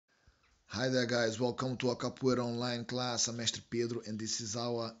Hi there, guys. Welcome to our Capoeira online class. I'm Mestre Pedro, and this is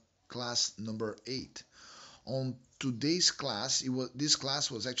our class number 8. On today's class, this class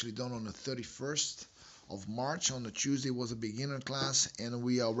was actually done on the 31st of March. On the Tuesday was a beginner class, and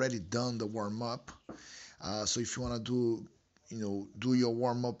we already done the warm up. So if you want to do your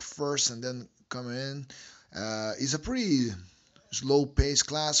warm up first and then come in, it's a pretty slow pace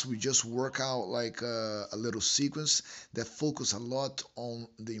class. We just work out like a little sequence that focus a lot on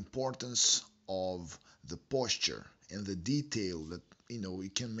the importance of the posture and the detail that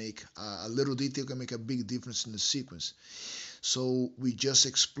it can make a little detail can make a big difference in the sequence. So we just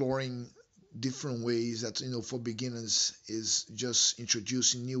exploring different ways that for beginners is just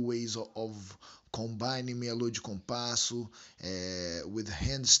introducing new ways of combining meia de compasso with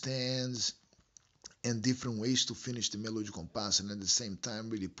handstands and different ways to finish the melody compass, and at the same time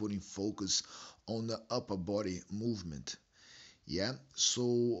really putting focus on the upper body movement. Yeah,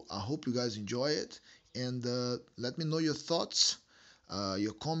 so I hope you guys enjoy it, and let me know your thoughts,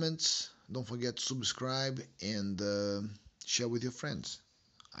 your comments. Don't forget to subscribe and share with your friends.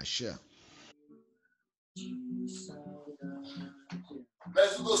 I share.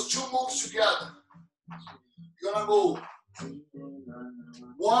 Let's do those two moves together. You're gonna go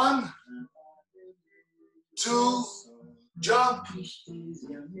 1, 2, jump.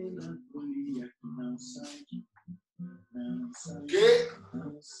 Okay.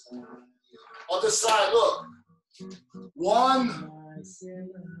 On the side, look. 1,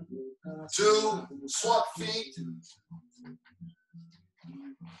 2, swap feet.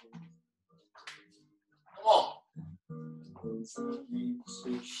 Come on.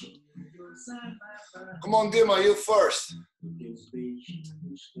 Come on, Dima, you first.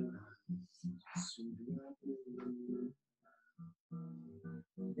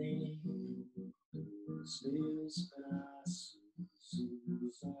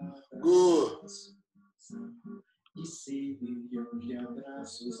 Good.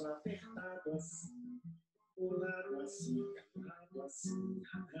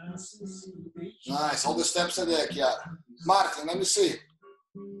 Nice. All the steps are there, Chiara. Martin, let me see.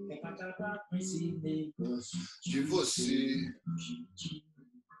 De você.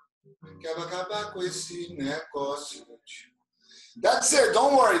 Quero acabar com esse negócio. That's it.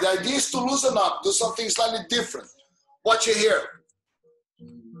 Don't worry. The idea is to loosen up. Do something slightly different. Watch it here.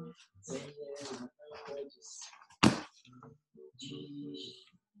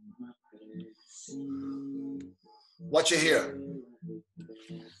 Watch it here.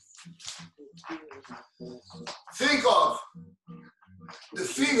 Think of the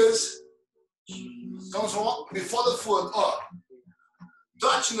fingers comes from before the foot up,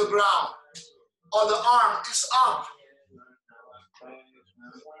 touching the ground, or the arm is up.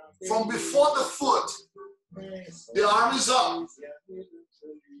 From before the foot, the arm is up,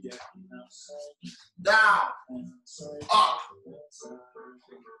 down, up.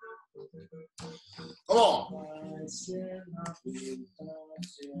 Come on.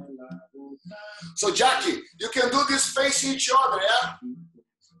 So Jackie, you can do this facing each other, yeah?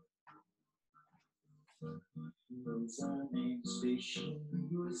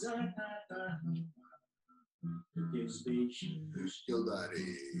 Eu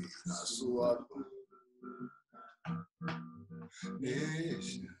darei a sua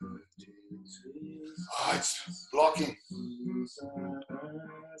it's blocking.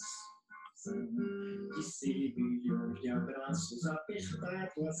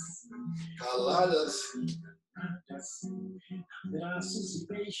 Caladas.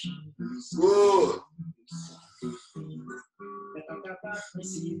 Good.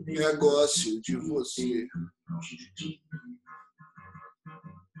 Negócio de você.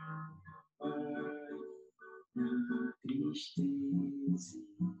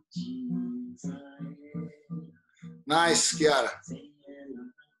 Nice, Chiara.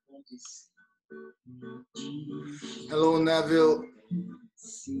 Hello, Neville.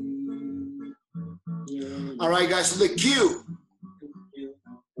 All right, guys, so the cue,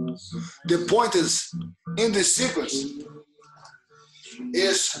 the pointers in this sequence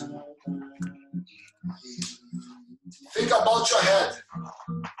is think about your head.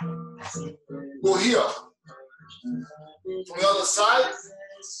 Go here. From the other side.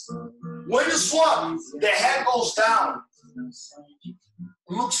 When you swap, the head goes down.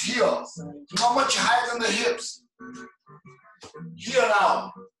 Looks here. Not much higher than the hips. Here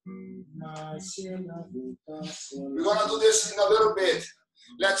now. We're gonna do this in a little bit.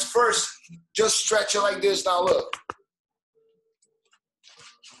 Let's first just stretch it like this now, look.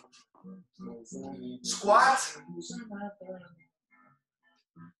 Squat.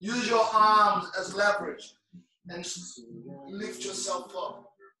 Use your arms as leverage and lift yourself up.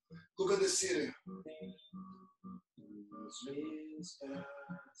 Look at the city.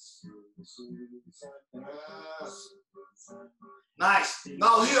 Nice.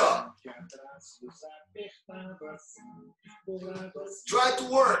 Now here. Try to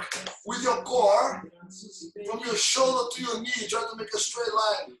work with your core from your shoulder to your knee. Try to make a straight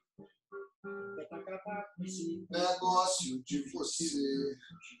line. Negócio de você.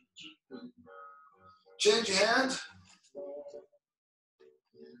 Change hand.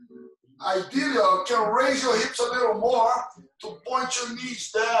 Ideally, you can raise your hips a little more to point your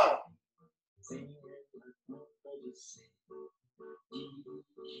knees down.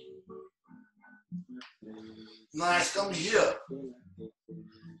 Nice, come here.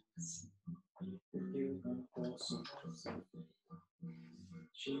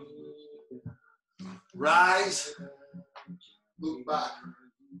 Rise, look back.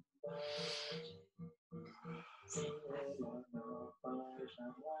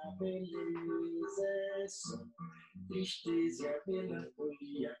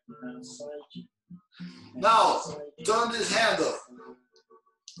 Now, turn this handle.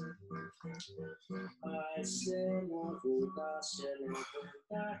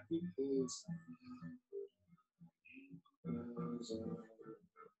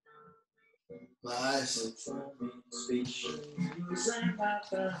 Nice.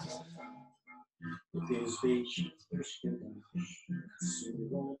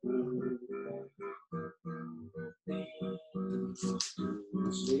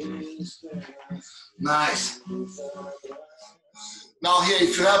 Nice. Now here,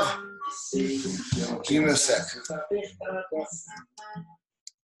 if you have, give me a sec.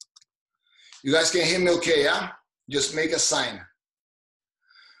 You guys can hear me okay, yeah? Just make a sign.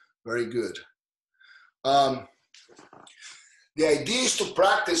 Very good. The idea is to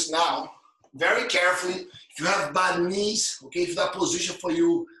practice now very carefully. If you have bad knees, okay, if that position for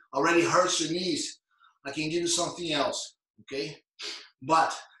you already hurts your knees, I can give you something else, okay?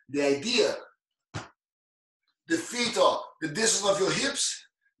 But the idea, the feet are the distance of your hips,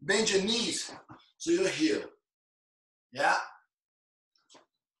 bend your knees so you're here, yeah?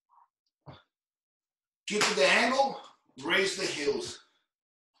 Keep the angle, raise the heels.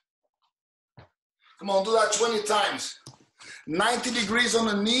 Come on, do that 20 times. 90 degrees on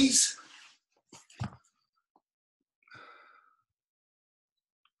the knees.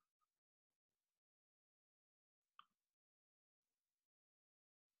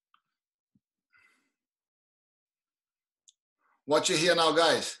 Watch it here now,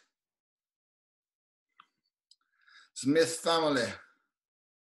 guys. Smith family.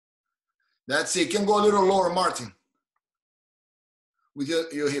 That's it. You can go a little lower, Martin. With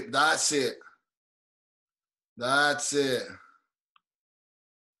your hip. That's it. That's it.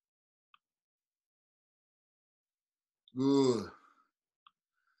 Good.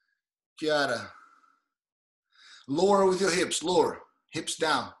 Kiara. Lower with your hips. Lower. Hips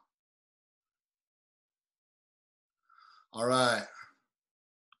down. All right.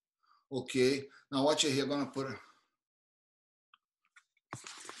 Okay. Now watch it here. I'm going to put it.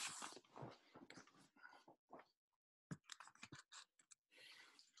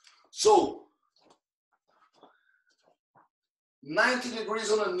 So, 90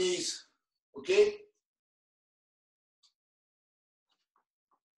 degrees on the knees, okay?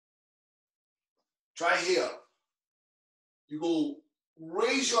 Try here. You go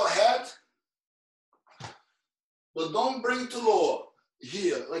raise your head, but don't bring to lower.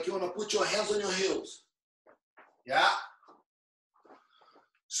 Here, like you want to put your hands on your heels. Yeah?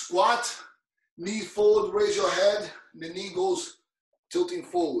 Squat, knee forward, raise your head, the knee goes tilting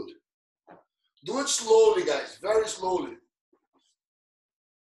forward. Do it slowly, guys, very slowly.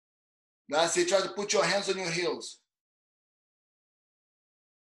 That's it. Try to put your hands on your heels.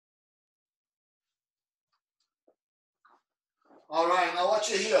 All right, now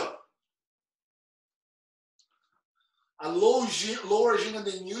watch it here. A lower ginga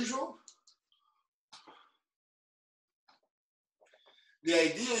than usual. The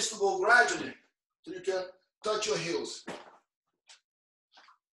idea is to go gradually so you can touch your heels.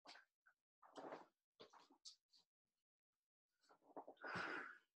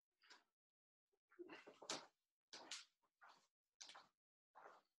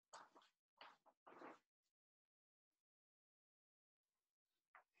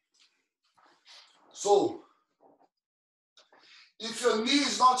 So, if your knee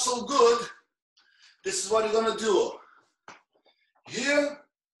is not so good, this is what you're going to do. Here,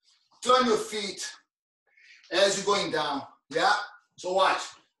 turn your feet as you're going down. Yeah? So watch.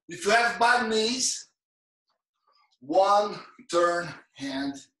 If you have bad knees, one, turn,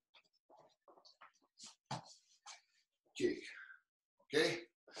 hand, kick. Okay?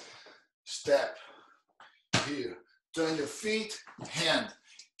 step, here. Turn your feet, hand.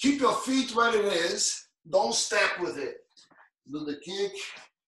 Keep your feet where it is. Don't step with it. Do the kick,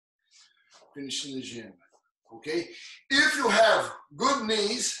 finishing the gym. Okay? If you have good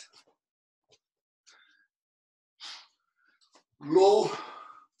knees, roll,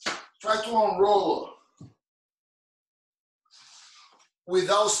 try to unroll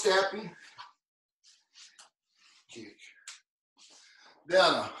without stepping, kick.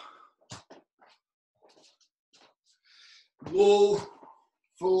 Then, low,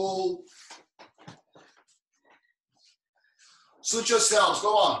 full. Suit yourselves,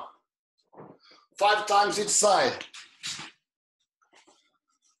 go on. 5 times each side.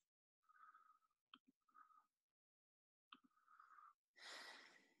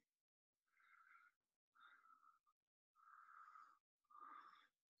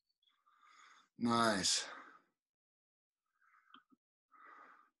 Nice.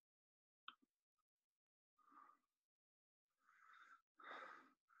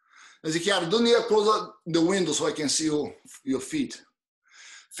 Ezequiel, don't need to close the window so I can see your feet.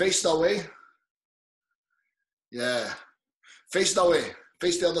 Face that way. Yeah. Face that way.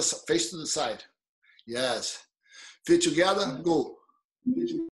 Face the other. Face to the side. Yes. Feet together. Go.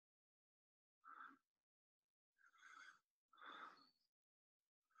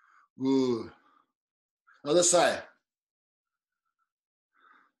 Good. Other side.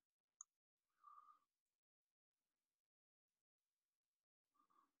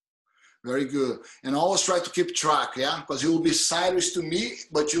 Very good. And always try to keep track, yeah? Because you will be sideways to me,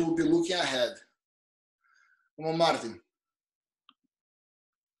 but you will be looking ahead. Come on, Martin.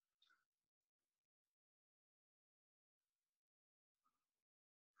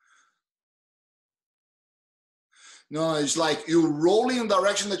 No, it's like you're rolling in the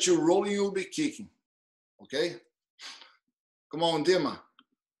direction that you're rolling, you'll be kicking. Okay? Come on, Dima.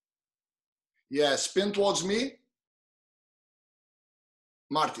 Yeah, spin towards me.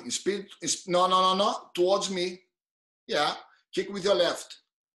 Martin, spin. No. Towards me. Yeah. Kick with your left.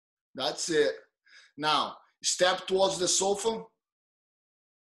 That's it. Now, step towards the sofa.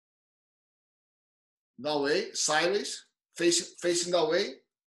 That way. Sideways. Facing that way.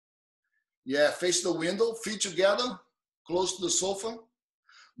 Yeah, face the window. Feet together. Close to the sofa.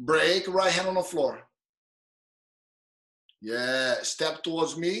 Break. Right hand on the floor. Yeah. Step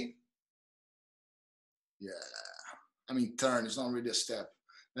towards me. Yeah. I mean, turn. It's not really a step.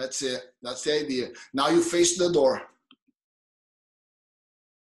 That's it. That's the idea. Now you face the door.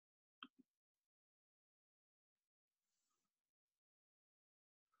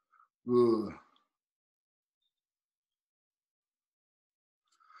 Good.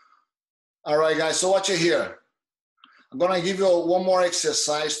 All right, guys. So watch it here. I'm going to give you one more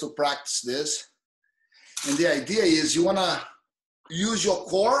exercise to practice this. And the idea is you want to use your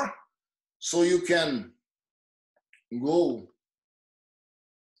core so you can go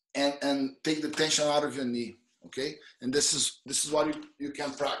and take the tension out of your knee. Okay? And this is what you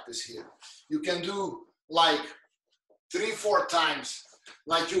can practice here. You can do like 3-4 times.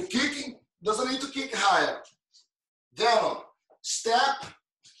 Like you're kicking, doesn't need to kick higher. Then step,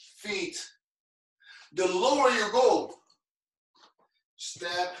 feet. The lower you go,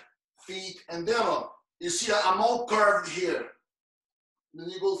 step, feet, and then you see I'm all curved here. Then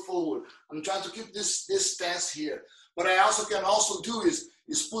you go forward. I'm trying to keep this stance here. What I also can do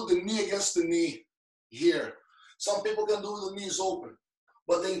is put the knee against the knee here. Some people can do the knees open,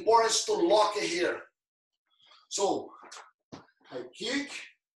 but the important is to lock it here. So I kick,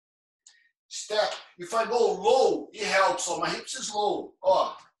 step. If I go low, it helps. So my hips is low.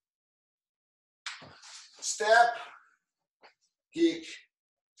 Step, kick,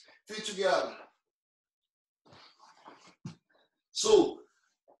 feet together. So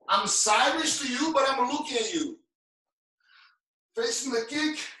I'm sideways to you, but I'm looking at you. Facing the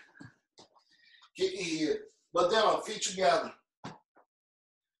kick, kicking here. But then feet together.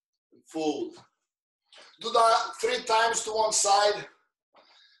 Fold. Do that 3 times to one side,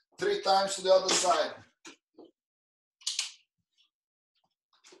 3 times to the other side.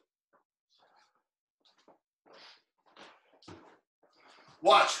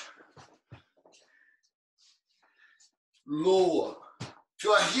 Watch. Lower. If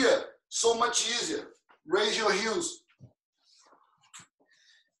you are here, so much easier. Raise your heels.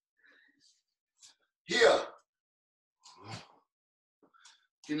 Here.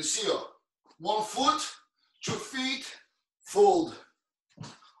 Can you see? 1 foot, 2 feet, fold.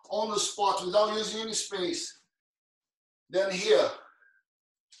 On the spot without using any space. Then here.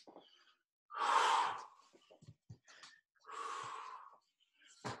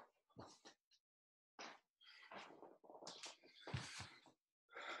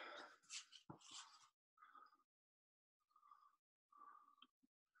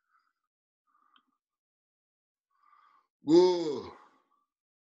 Good.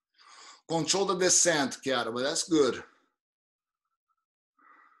 Control the descent, Kiara, but that's good.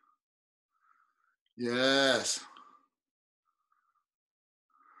 Yes.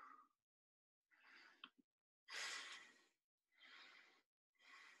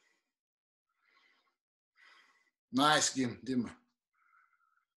 Nice, Dimmer.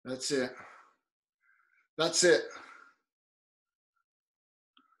 That's it. That's it.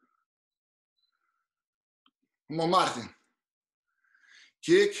 Come on, Martin.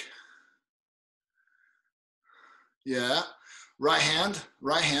 Kick. Yeah. Right hand.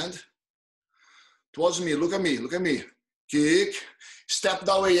 Right hand. Towards me. Look at me. Look at me. Kick. Step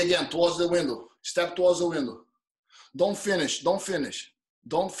that way again. Towards the window. Step towards the window. Don't finish. Don't finish.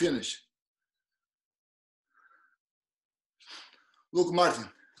 Don't finish. Look, Martin.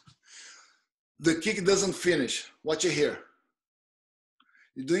 The kick doesn't finish. Watch it here.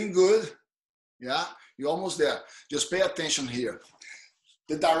 You're doing good. Yeah. You're almost there. Just pay attention here.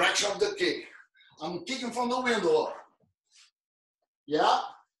 The direction of the kick. I'm kicking from the window. Yeah.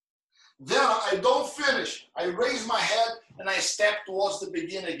 Then I don't finish. I raise my head and I step towards the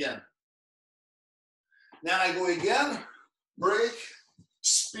beginning again. Then I go again, break,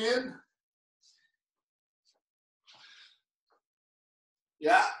 spin.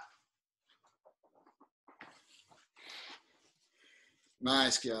 Yeah.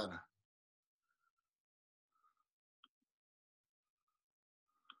 Nice, Kiara.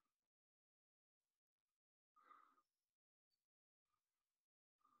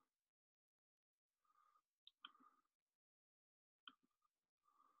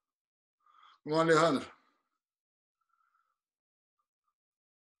 Come on, Alejandro.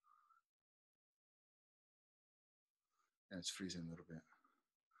 It's freezing a little bit.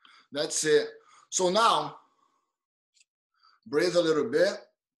 That's it. So now, breathe a little bit.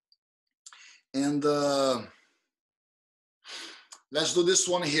 And let's do this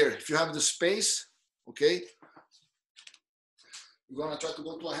one here. If you have the space, okay, we're going to try to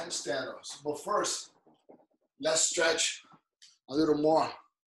go to a handstand. But first, let's stretch a little more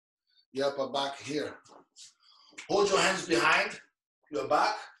the upper back here. Hold your hands behind your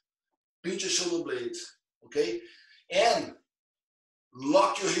back, pinch your shoulder blades, okay? And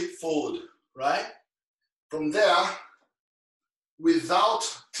lock your hip forward, right? From there, without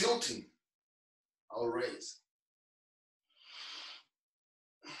tilting, I'll raise.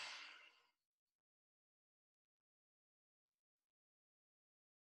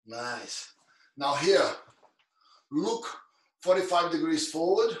 Nice. Now here, look 45 degrees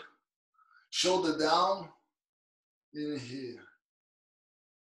forward, shoulder down, in here.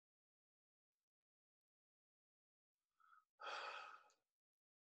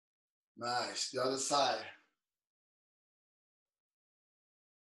 Nice. The other side.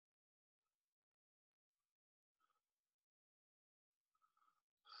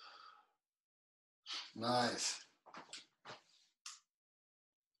 Nice.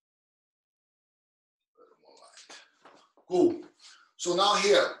 Cool. So now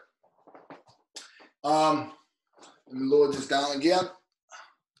here, let me lower this down again.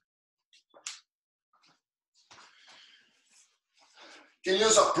 Can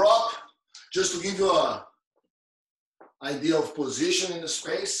use a prop just to give you a idea of position in the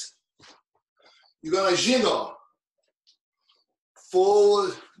space. You're gonna jiggle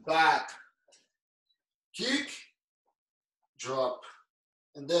forward, back, kick, drop,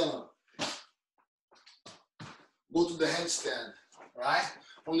 and then go to the handstand, right?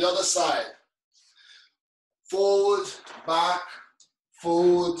 From the other side, forward, back,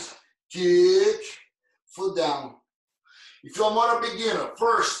 forward, kick, foot down. If you're not a beginner,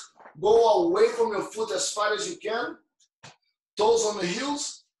 first, go away from your foot as far as you can, toes on the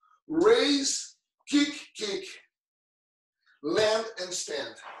heels, raise, kick, kick, land and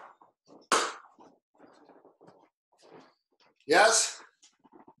stand. Yes?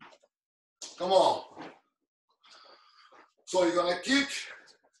 Come on. So you're gonna kick.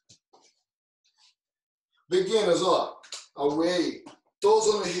 Beginners up, away, toes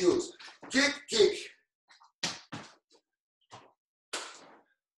on the heels, kick, kick.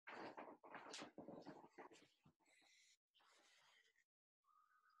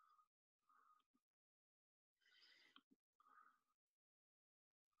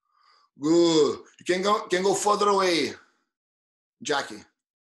 Good. You can go further away, Jackie.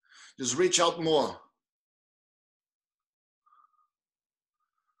 Just reach out more.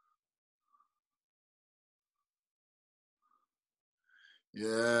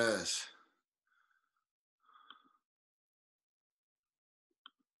 Yes.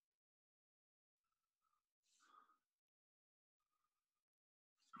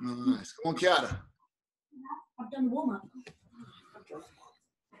 Nice. Come on, Kiara. I've done warm up.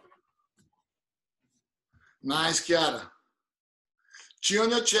 Nice, Chiara. Chin on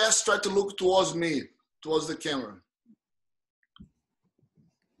your chest, try to look towards me, towards the camera.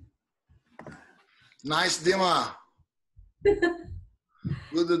 Nice, Dima.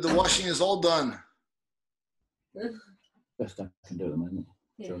 Good, the washing is all done. Best I can do at the moment.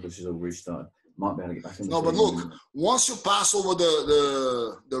 Yeah. So this is all restarted. Might be able to get back in. No, but look, once you pass over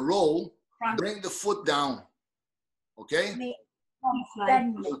the roll, bring the foot down. Okay?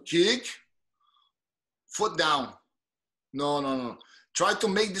 So kick, foot down. No. Try to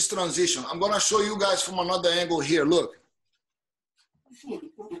make this transition. I'm gonna show you guys from another angle here. Look.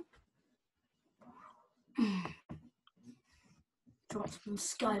 Drops from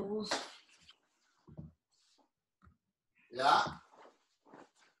skywalls. Yeah.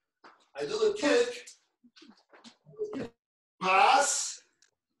 I do the kick. Pass.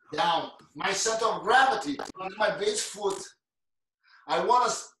 Down. My center of gravity on my base foot. I want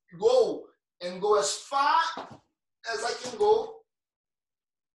to go as far as I can go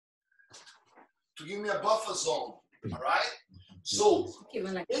to give me a buffer zone. All right? So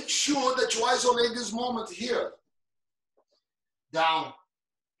make sure that you isolate this moment here. Down.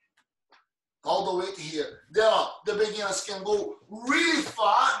 All the way to here. There, the beginners can go really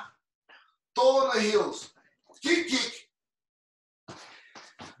far. Toe on the heels. Kick.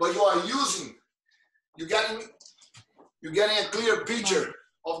 But you're getting a clear picture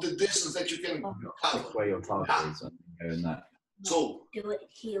of the distance that you can cover. Where your target is and that. So Do it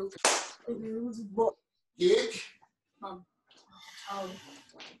healed. kick. Oh,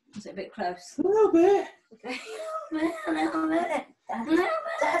 is it a bit close? A little bit. Okay. A little bit.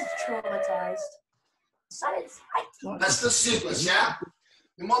 That's traumatized. That's the sequence, yeah?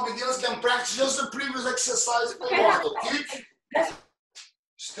 The more beginners can practice just the previous exercise if they want to. Kick.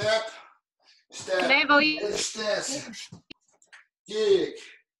 Step. Resistance. Kick.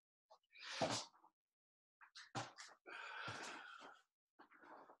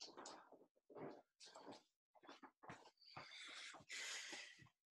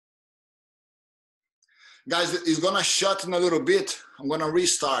 Guys, it's gonna shut in a little bit. I'm gonna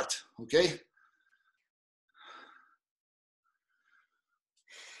restart, okay?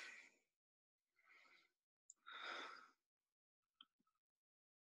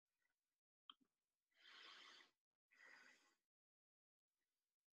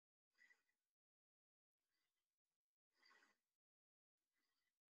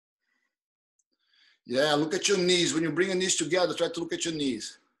 Yeah, look at your knees. When you bring your knees together, try to look at your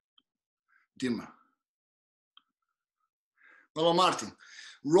knees. Dima. Hello, Martin.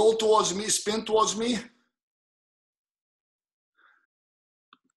 Roll towards me, spin towards me.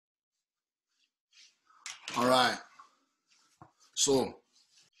 All right. So.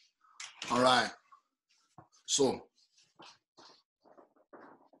 All right. So.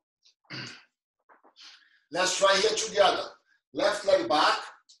 Let's try here together. Left leg back.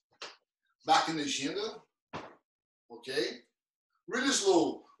 Back in the jingle. Okay. Really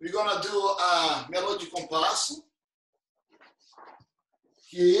slow. We're gonna do a melody compass.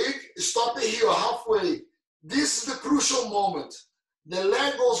 Kick. Stop the heel halfway. This is the crucial moment. The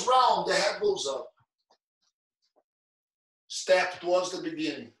leg goes round, the head goes up. Step towards the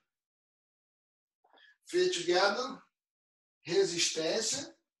beginning. Feet together.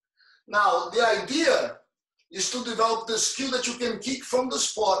 Resistência. Now, the idea is to develop the skill that you can kick from the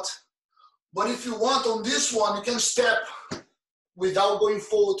spot. But if you want on this one, you can step without going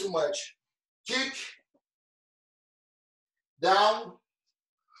forward too much. Kick. Down.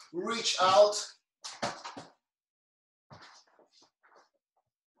 Reach out.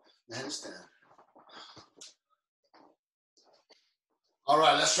 Handstand. All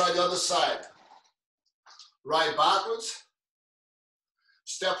right, let's try the other side. Right backwards.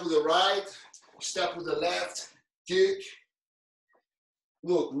 Step with the right. Step with the left. Kick.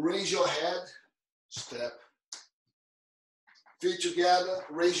 Look, raise your head. Step. Feet together.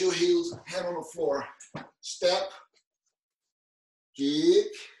 Raise your heels. Hand on the floor. Step. Kick.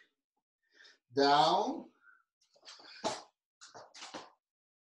 Down.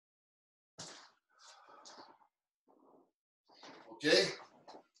 Okay.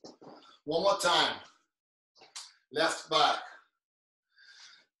 One more time. Left back.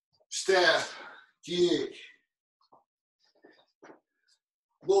 Step. Kick.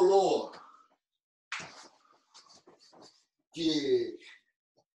 Go lower. Kick.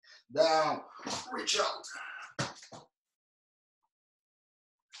 Down. Reach out.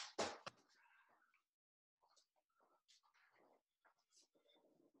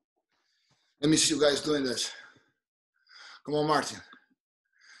 Let me see you guys doing this. Come on, Martin.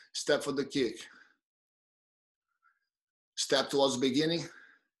 Step for the kick. Step towards the beginning.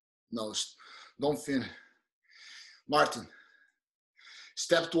 No, don't finish. Martin,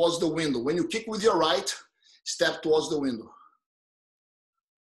 step towards the window. When you kick with your right, step towards the window.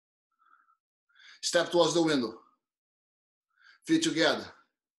 Step towards the window. Feet together.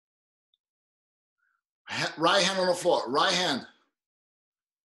 Right hand on the floor. Right hand.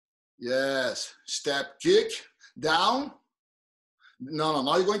 Yes. Step, kick, down. No.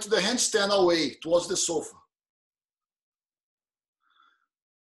 Now you're going to the handstand away towards the sofa.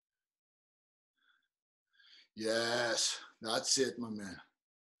 Yes. That's it, my man.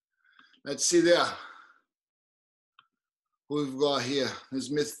 Let's see there. Who we've got here?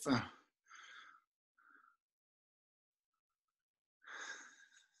 Smith. I'm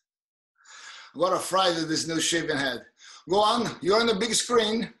gonna fry this new shaving head. Go on, you're on the big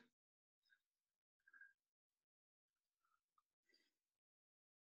screen.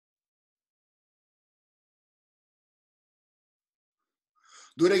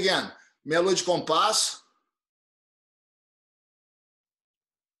 Do it again. Meia lua de compasso.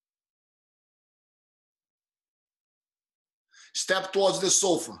 Step towards the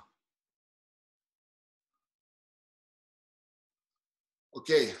sofa.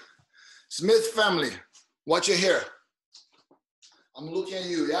 Okay. Smith family, watch it here. I'm looking at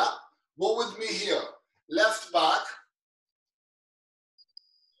you, yeah? Go with me here. Left back.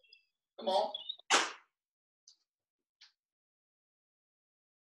 Come on.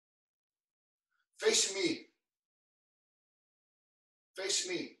 Face me. Face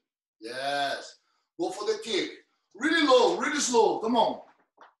me. Yes. Go for the kick. Really low, really slow. Come on.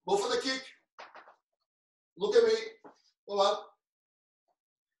 Go for the kick. Look at me. Go up.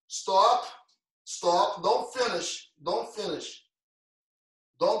 Stop. Stop. Don't finish. Don't finish.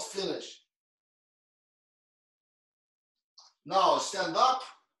 Don't finish. Now stand up.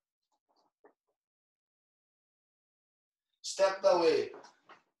 Step that way.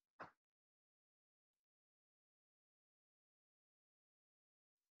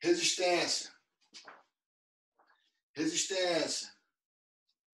 Resistência. Resistência.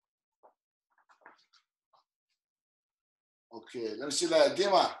 Okay, let me see that.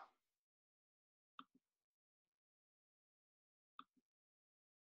 Dima.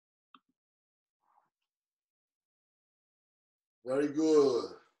 Very good.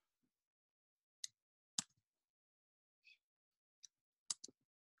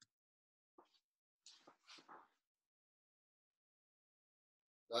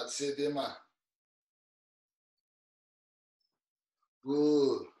 That's it, Dima.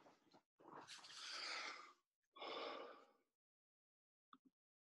 Good.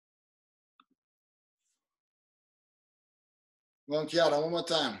 Come on, Kiara, one more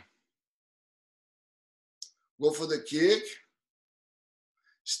time. Go for the kick.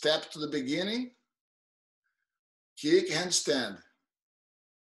 Step to the beginning. Kick, handstand.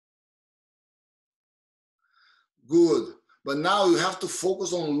 Good. But now you have to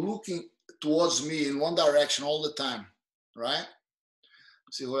focus on looking towards me in one direction all the time, right?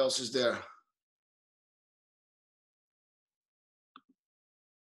 See who else is there.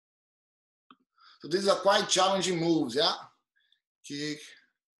 So these are quite challenging moves, yeah? Kick,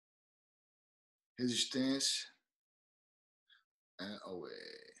 resistance, and away.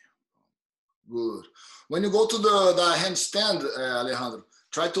 Good. When you go to the handstand, Alejandro,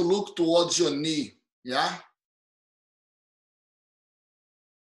 try to look towards your knee, yeah?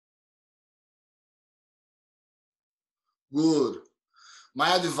 Good.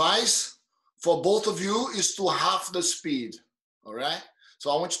 My advice for both of you is to half the speed, all right?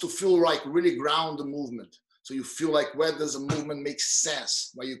 So I want you to feel like really ground the movement. So you feel like where does the movement make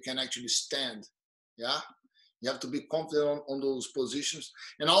sense, where you can actually stand, yeah? You have to be confident on those positions.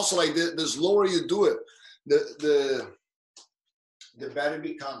 And also like the slower you do it, the better it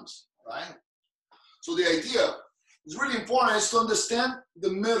becomes, right? So the idea is really important is to understand the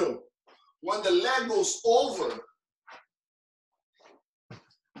middle. When the leg goes over,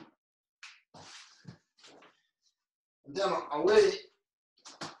 then away,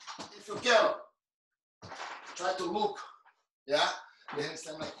 if you can, try to look, yeah? The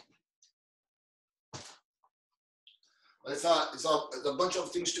handstand like. It's a bunch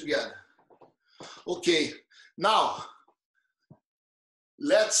of things together. Okay, now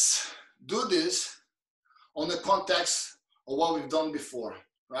let's do this on the context of what we've done before,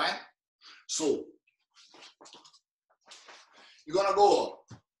 right? So you're gonna go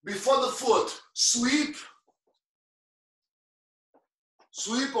before the foot, sweep,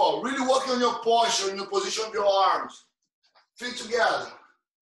 sweep or really working on your posture in the position of your arms, feet together.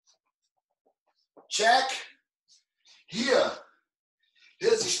 Check. Here,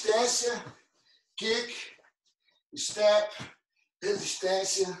 resistência, kick, step,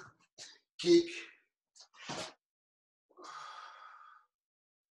 resistência, kick.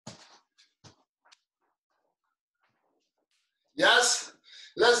 Yes?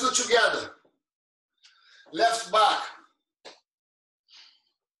 Let's do together. Left back.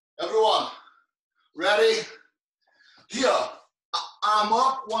 Everyone, ready? Here, arm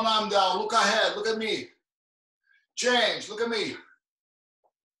up, one arm down. Look ahead, look at me. Change, look at me.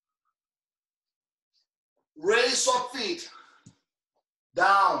 Raise your feet.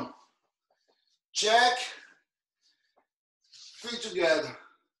 Down. Check. Feet together.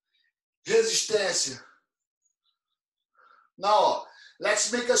 Resistência. Now,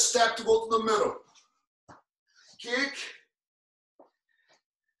 let's make a step to go to the middle. Kick.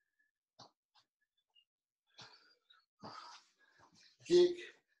 Kick.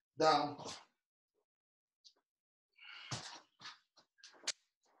 Down.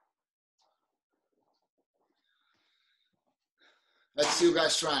 Let's see you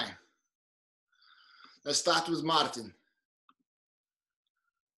guys trying. Let's start with Martin.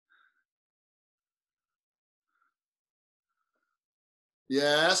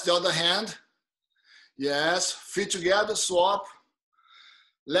 Yes, the other hand. Yes, feet together, swap.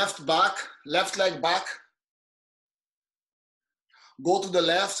 Left back, left leg back. Go to the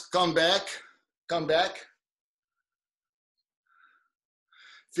left, come back, come back.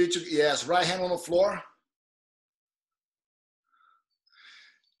 Feet together, yes, right hand on the floor.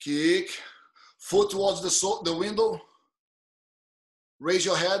 Kick, foot towards the window. Raise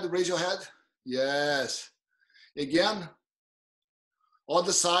your head, raise your head. Yes. Again.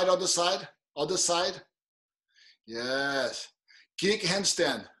 Other side, other side, other side. Yes. Kick,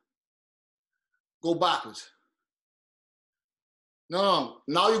 handstand. Go backwards. No.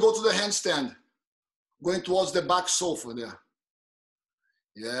 Now you go to the handstand. Going towards the back sofa there.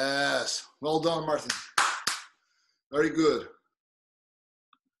 Yes. Well done, Martin. Very good.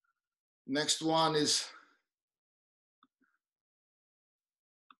 Next one is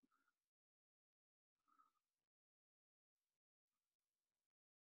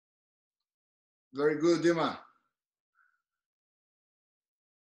very good, Dima.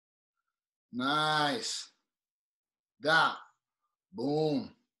 Nice. Down.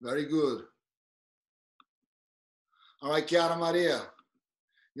 Boom. Very good. All right, Chiara Maria.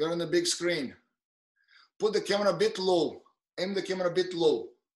 You're on the big screen. Put the camera a bit low. Aim the camera a bit low.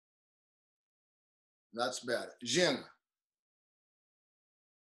 That's better. Gina.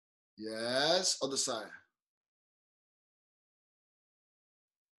 Yes, other side.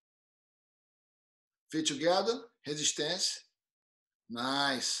 Feet together, resistência.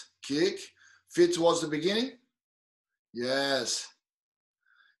 Nice. Kick. Feet towards the beginning. Yes.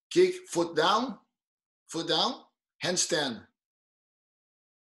 Kick, foot down, handstand.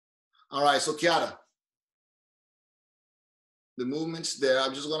 All right, so Chiara. The movements there,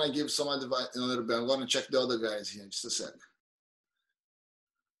 I'm just gonna give some advice in a little bit. I'm gonna check the other guys here, just a sec.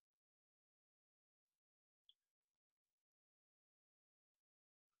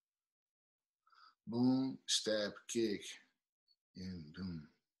 Boom, step, kick, and boom.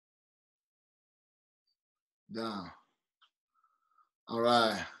 Down. All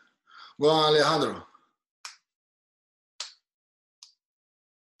right. Go on, Alejandro.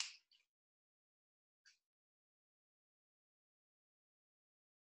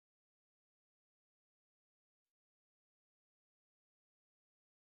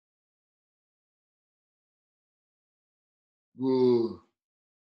 Good.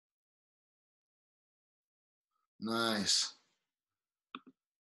 Nice.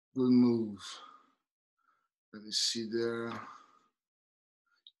 Good move. Let me see there.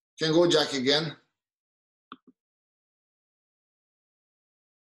 Can go Jack again.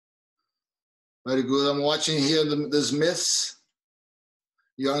 Very good. I'm watching here the Smiths.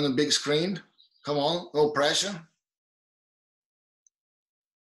 You're on the big screen. Come on, no pressure.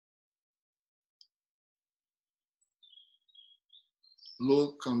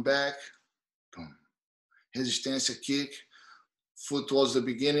 Look, come back. Boom. Resistência, kick. Foot towards the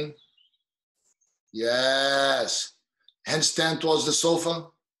beginning. Yes. Handstand towards the sofa.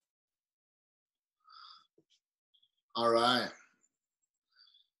 All right.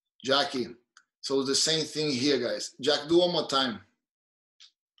 Jackie. So the same thing here, guys. Jack, do one more time.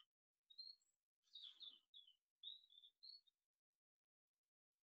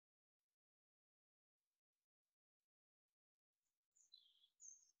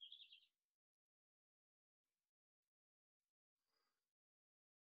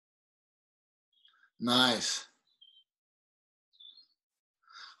 Nice.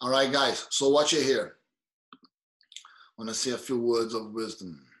 All right, guys. So watch it here. I want to say a few words of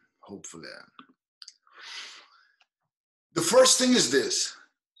wisdom, hopefully. first thing is this.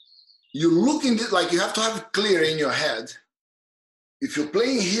 You look in it, like you have to have it clear in your head. If you're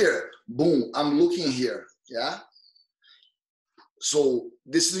playing here, boom, I'm looking here, yeah? So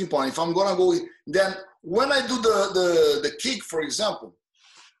this is important. If I'm gonna go, then when I do the kick, for example,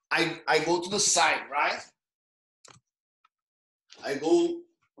 I go to the side, right? I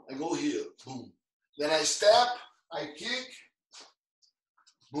go here, boom. Then I step, I kick,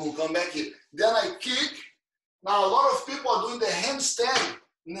 boom, come back here. Then I kick. Now a lot of people are doing the handstand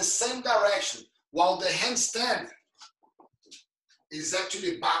in the same direction, while the handstand is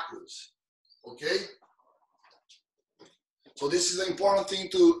actually backwards, okay? So this is an important thing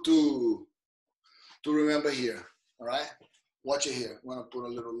to remember here, all right? Watch it here. I'm gonna put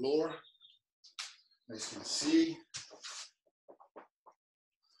a little lower, as you can see.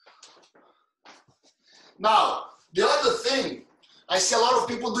 Now, the other thing, I see a lot of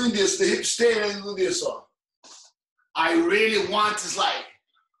people doing this, the hip stay and do this. So I really want is like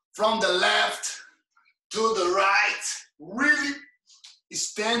from the left to the right, really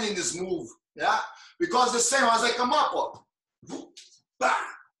stand in this move, yeah? Because the same as I come up,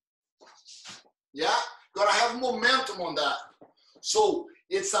 yeah? Gotta have momentum on that. So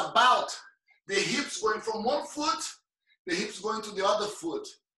it's about the hips going from one foot, the hips going to the other foot,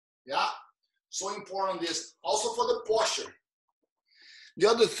 yeah? So important this, also for the posture. The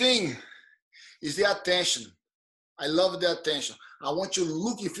other thing is the attention. I love the attention. I want you to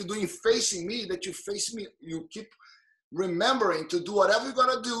look, if you're doing facing me, that you face me, you keep remembering to do whatever you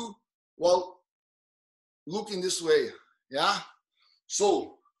gotta do while looking this way, yeah?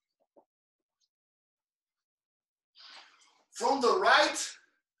 So, from the right,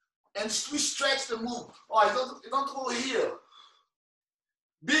 and we stretch the move. Oh, you don't go here.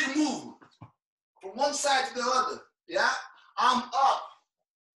 Big move, from one side to the other, yeah? I'm up,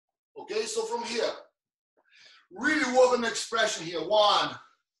 okay? So from here, really work on the expression here. 1,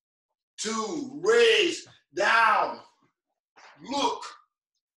 2, raise, down, look.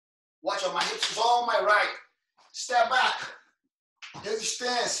 Watch out, my hips is all on my right. Step back,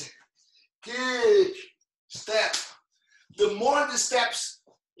 resistance, kick, step. The more the steps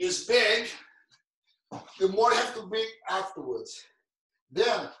is big, the more you have to bring afterwards.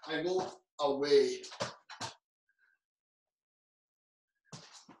 Then I go away.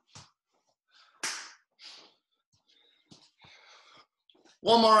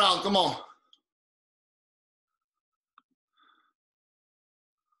 One more round, come on.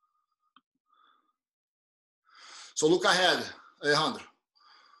 So look ahead, Alejandro.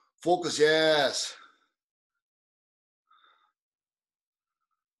 Focus, yes.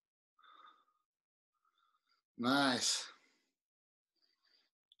 Nice.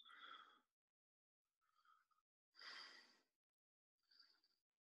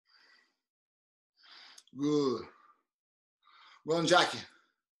 Good. Go on, Jackie.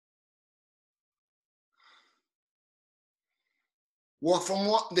 Walk from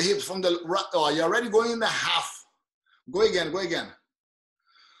the hips, from the right. Oh, you're already going in the half. Go again, go again.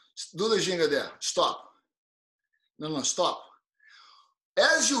 Do the ginga there. Stop. No, stop.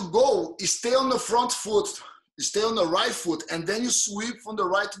 As you go, stay on the front foot, stay on the right foot, and then you sweep from the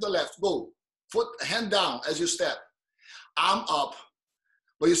right to the left. Go. Foot, hand down as you step. Arm up.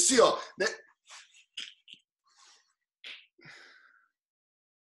 But you see,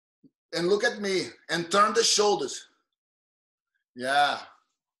 and look at me, and turn the shoulders. Yeah.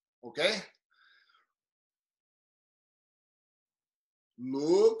 Okay?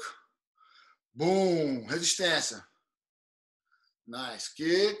 Look. Boom. Resistência. Nice.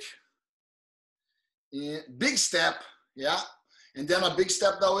 Kick. And big step. Yeah. And then a big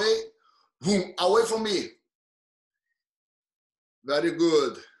step that way. Boom. Away from me. Very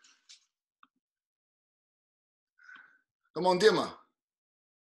good. Come on, Dima.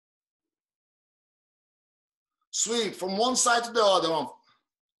 Sweep from one side to the other one.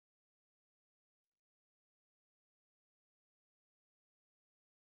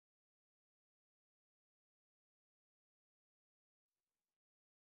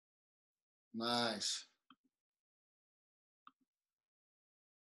 Nice.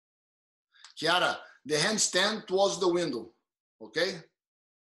 Chiara, the handstand towards the window, okay?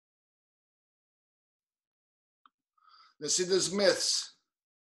 Let's see the Smiths.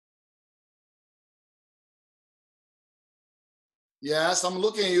 Yes, I'm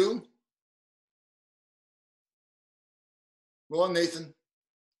looking at you. Go on, Nathan.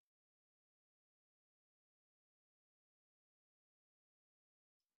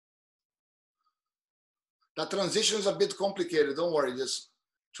 That transition is a bit complicated. Don't worry, just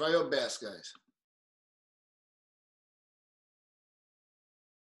try your best, guys.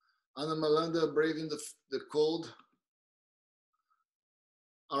 Ana Malanda braving the cold.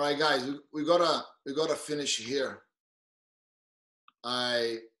 All right, guys, we gotta finish here.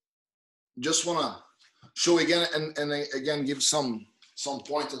 I just wanna show again and again give some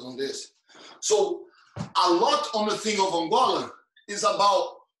pointers on this. So a lot on the thing of Angola is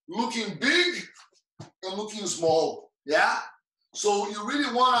about looking big and looking small. Yeah. So you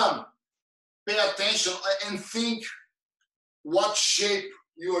really wanna pay attention and think what shape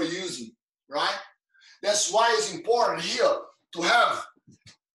you are using, right? That's why it's important here to have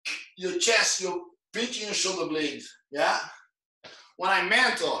your chest, your pinch and your shoulder blades, yeah? When I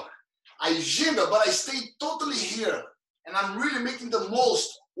mentor, I jiggle, but I stay totally here. And I'm really making the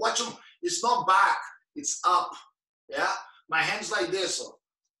most. Watch them, it's not back, it's up, yeah? My hands like this, so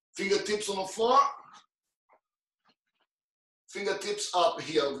fingertips on the floor, fingertips up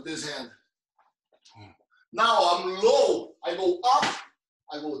here with this hand. Now I'm low, I go up,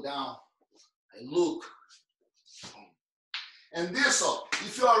 I go down, I look. And this,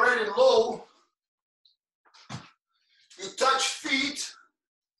 if you're already low, you touch feet,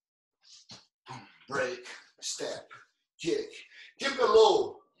 break, step, kick. Keep it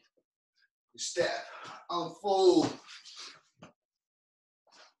low, step, unfold.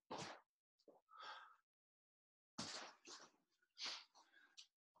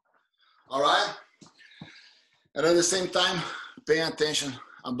 All right? And at the same time, pay attention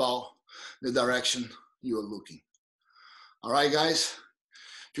about the direction you are looking. All right, guys?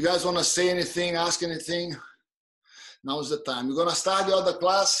 If you guys want to say anything, ask anything, now is the time. We're going to start the other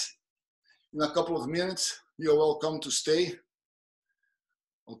class in a couple of minutes. You're welcome to stay.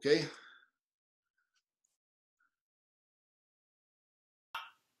 Okay?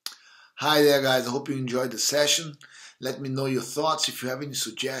 Hi there, guys. I hope you enjoyed the session. Let me know your thoughts. If you have any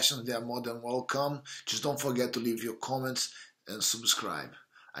suggestions, they are more than welcome. Just don't forget to leave your comments and subscribe.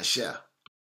 I share.